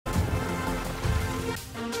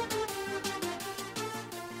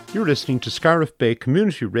You're listening to Scariff Bay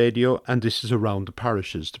Community Radio, and this is Around the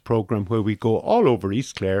Parishes, the programme where we go all over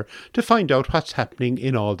East Clare to find out what's happening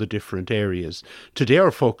in all the different areas. Today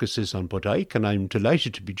our focus is on Bodyke, and I'm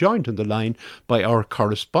delighted to be joined on the line by our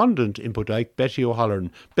correspondent in Bodyke, Betty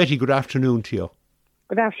O'Halloran. Betty, good afternoon to you.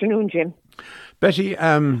 Good afternoon, Jim. Betty,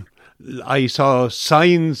 I saw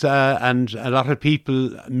signs and a lot of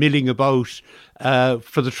people milling about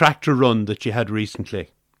for the tractor run that you had recently.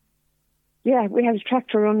 Yeah, we had a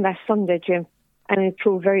tractor run last Sunday, Jim, and it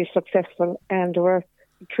proved very successful. And there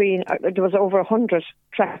was over 100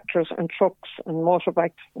 tractors and trucks and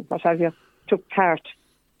motorbikes and what have you took part.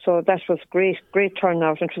 So that was great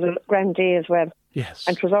turnout, and it was a grand day as well. Yes.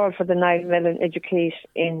 And it was all for the Niall Mellon Educate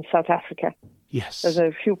in South Africa. Yes. There's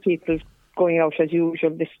a few people going out as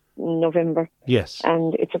usual this November. Yes.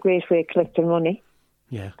 And it's a great way of collecting money.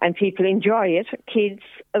 Yeah. And people enjoy it, kids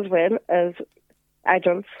as well as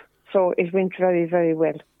adults. So it went very, very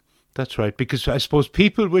well. That's right, because I suppose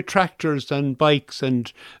people with tractors and bikes and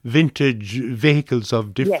vintage vehicles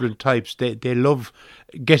of different types, they love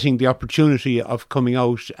getting the opportunity of coming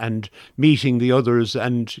out and meeting the others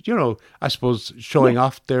and, you know, I suppose showing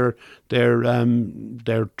off their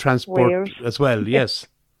transport Wares. as well, yes.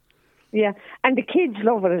 Yeah, and the kids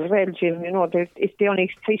love it as well, Jim. You know, if they only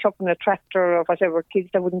sit up in a tractor or whatever, kids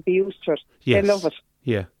that wouldn't be used to it, Yes. they love it.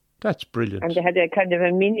 Yeah. That's brilliant. And they had a kind of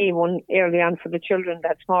a mini one early on for the children,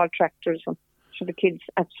 that small tractors. So the kids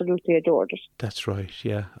absolutely adored it. That's right,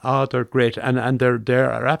 yeah. Oh, they're great. And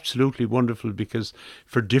they're absolutely wonderful because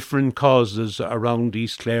for different causes around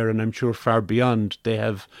East Clare and I'm sure far beyond,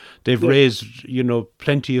 they've raised, you know,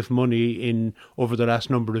 plenty of money over the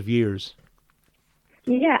last number of years.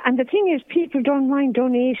 Yeah, and the thing is, people don't mind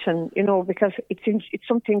donation, you know, because it's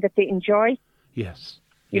something that they enjoy. Yes.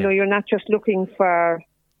 You know, you're not just looking for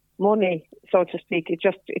money, so to speak.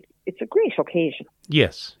 It's a great occasion.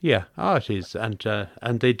 Yes, yeah, it is, and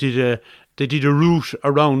they did a route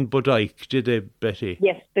around Bodyke, did they, Betty?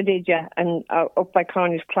 Yes, they did, yeah, and up by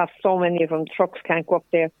Carney's Clough, so many of them trucks can't go up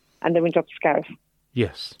there, and they went up Scariff.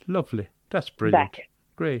 Yes, lovely. That's brilliant. Back.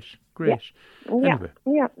 Great. Yeah. Anyway,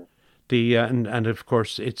 yeah. The and of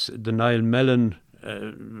course it's the Niall Mellon.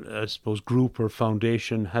 I suppose group or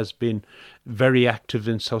foundation has been very active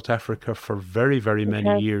in South Africa for very, very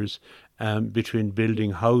many years, between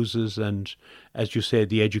building houses and, as you say,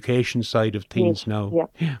 the education side of things now.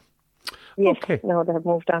 Yeah. Yes, okay. No, they have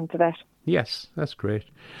moved on to that. Yes, that's great.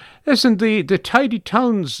 Listen, the Tidy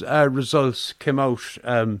Towns results came out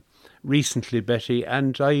recently, Betty,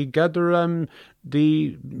 and I gather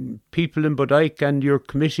the people in Bodyke and your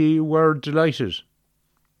committee were delighted.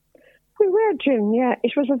 We were, Jim, yeah.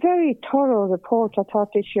 It was a very thorough report, I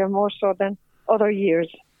thought, this year, more so than other years.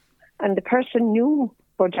 And the person knew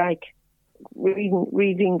Bodyke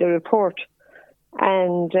reading the report.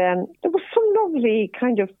 And there was some lovely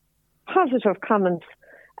kind of positive comments.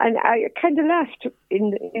 And I kind of laughed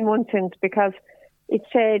in one sense because it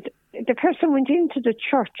said the person went into the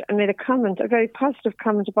church and made a very positive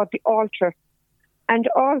comment about the altar. And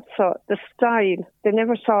also the style. They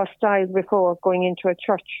never saw a style before going into a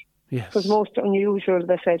church. Yes. It was most unusual,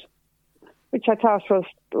 they said, which I thought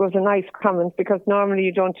was a nice comment because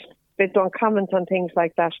normally they don't comment on things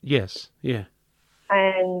like that. Yes, yeah.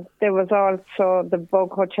 And there was also the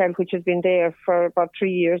Bug Hotel, which has been there for about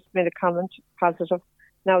 3 years, made a comment, positive.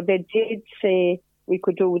 Now, they did say we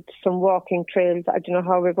could do with some walking trails. I don't know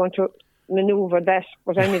how we're going to manoeuvre that,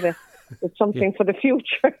 but anyway, it's something for the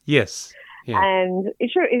future. Yes. Yeah. And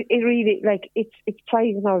it really, it's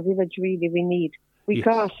pride in our village, really, we need. We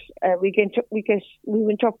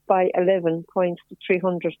went up by 11 points to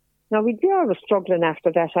 300. Now, we'd be always struggling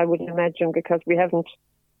after that, I would imagine, because we haven't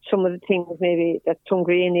some of the things maybe that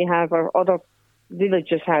Tungreeni have or other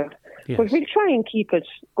villages have. Yes. But we'll try and keep it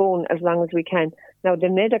going as long as we can. Now, they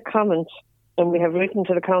made a comment, and we have written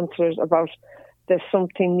to the councillors about there's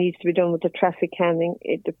something needs to be done with the traffic calming.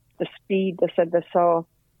 The speed they said they saw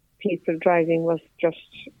people driving was just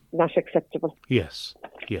not acceptable. Yes,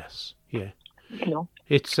 yeah. No.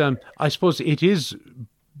 It's I suppose it is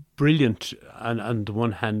brilliant on the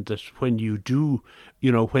one hand that when you do, you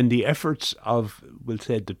know, when the efforts of, we'll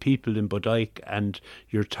say, the people in Bodyke and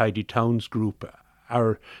your Tidy Towns group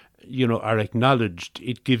are acknowledged,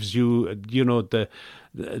 it gives you, you know, the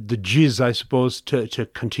jizz, I suppose, to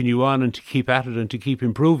continue on and to keep at it and to keep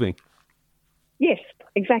improving. Yes,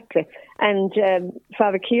 exactly. And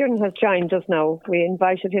Father Kieran has joined us now. We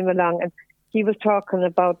invited him along, and he was talking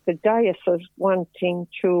about the diocese wanting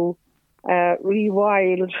to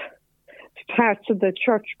rewild parts of the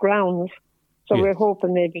church grounds. So we're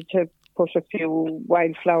hoping maybe to put a few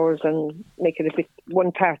wildflowers and make it a bit,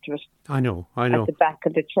 one part of it. I know. At the back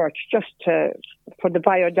of the church, just for the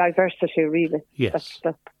biodiversity, really. Yes,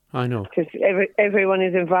 I know. Because everyone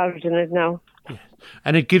is involved in it now. Yes.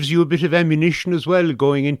 And it gives you a bit of ammunition as well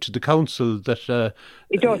going into the council that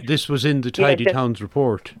this was in the Tidy Towns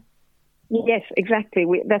report. Yes, exactly.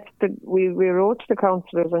 We wrote to the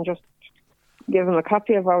councillors and just give them a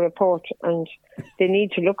copy of our report, and they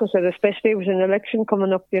need to look at it, especially with an election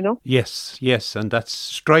coming up, Yes, and that's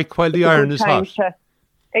strike while the iron is hot.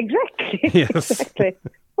 Exactly. Yes. Exactly.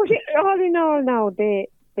 But all in all now, they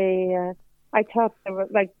I thought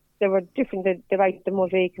they were different. They like the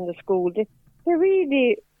mosaic in the school. They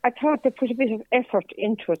really, I thought they put a bit of effort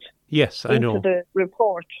into it. Yes, I know. Into the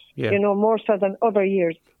report, yeah. More so than other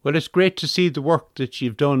years. Well, it's great to see the work that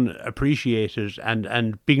you've done appreciated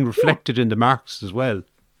and being reflected in the marks as well.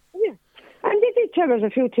 Yeah, and they did tell us a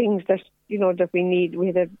few things that that we need. We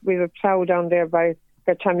had a plough down there by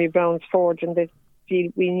Tammy Brown's forge, and they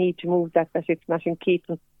feel we need to move that it's not in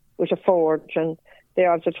keeping with a forge. And they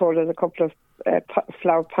also told us a couple of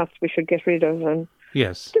flower pots we should get rid of, and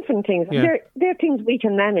different things. Yeah. They're things we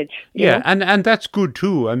can manage. Yeah, and that's good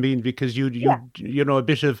too. I mean, because you a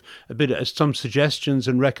bit of some suggestions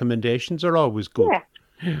and recommendations are always good.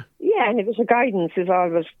 Yeah, and if it's a guidance is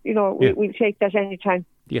always, we'll take that any time.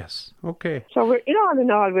 Yes, okay. So we're, all in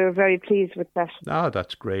all, we're very pleased with that. Ah,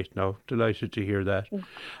 that's great. No, delighted to hear that.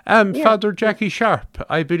 Father Jackie Sharp,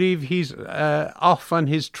 I believe he's off on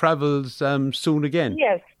his travels soon again.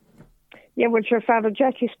 Yes. Yeah, well, your Father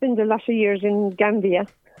Jackie spent a lot of years in Gambia,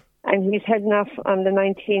 and he's heading off on the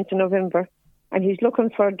 19th of November, and he's looking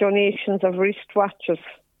for donations of wristwatches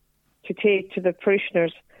to take to the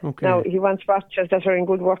parishioners. Okay. Now, he wants watches that are in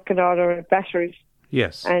good working order, batteries.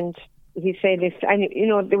 Yes. And he said,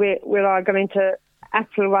 the way we're all going into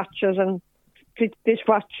Apple watches and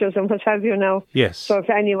dishwatches and what have you now. Yes. So if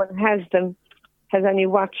anyone has any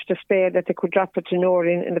watch to spare, that they could drop it to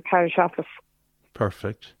Noreen in the parish office.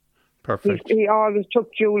 Perfect. He always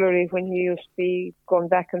took jewellery when he used to be going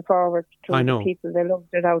back and forward to the people. They loved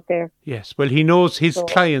it out there. Yes, well, he knows his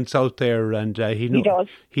clients out there, and he does.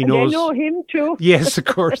 He knows. They know him too. Yes, of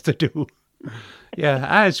course they do.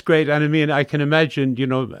 Yeah, it's great. And I mean, I can imagine,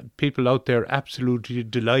 people out there absolutely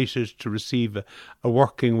delighted to receive a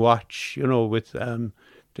working watch, with,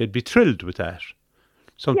 they'd be thrilled with that.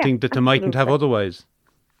 Something that they mightn't have otherwise.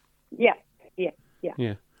 Yeah.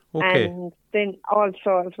 Okay. And then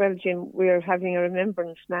also as well, Jim, we're having a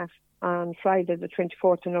remembrance mass on Friday the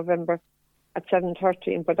 24th of November at 7:30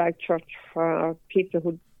 in Bodyke Church for people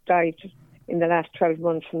who died in the last 12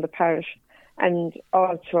 months from the parish, and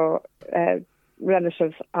also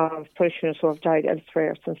relatives of parishioners who have died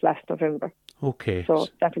elsewhere since last November. Okay. So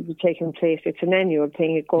that will be taking place. It's an annual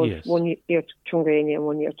thing. It goes 1 year to Tungrania and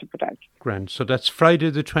 1 year to Bodyke. Grand. So that's Friday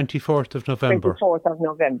the 24th of November. 24th of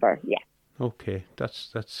November, yeah. Okay,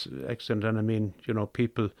 that's excellent. And I mean,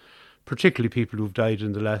 particularly people who've died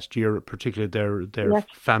in the last year, particularly their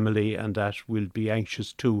family, and that will be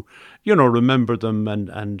anxious to, remember them,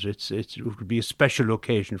 and it would be a special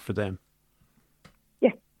occasion for them.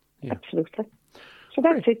 Yeah. Absolutely. So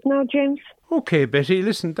that's it now, James. Okay, Betty,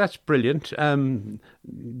 listen, that's brilliant.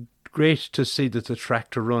 Great to see that the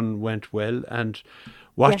tractor run went well, and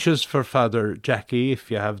watches for Father Jackie, if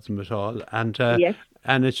you have them at all, and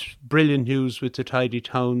and it's brilliant news with the Tidy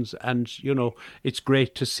Towns, and it's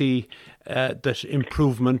great to see that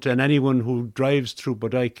improvement, and anyone who drives through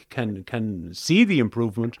Bodyke can see the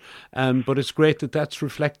improvement, but it's great that that's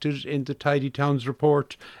reflected in the Tidy Towns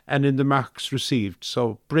report and in the marks received.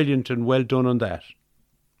 So brilliant, and well done on that.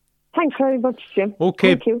 Thanks very much, Jim.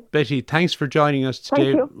 Okay, Thank you. Betty, thanks for joining us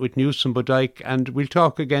today with News from Bodyke, and we'll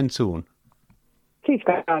talk again soon. Please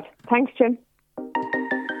God. Thanks, Jim.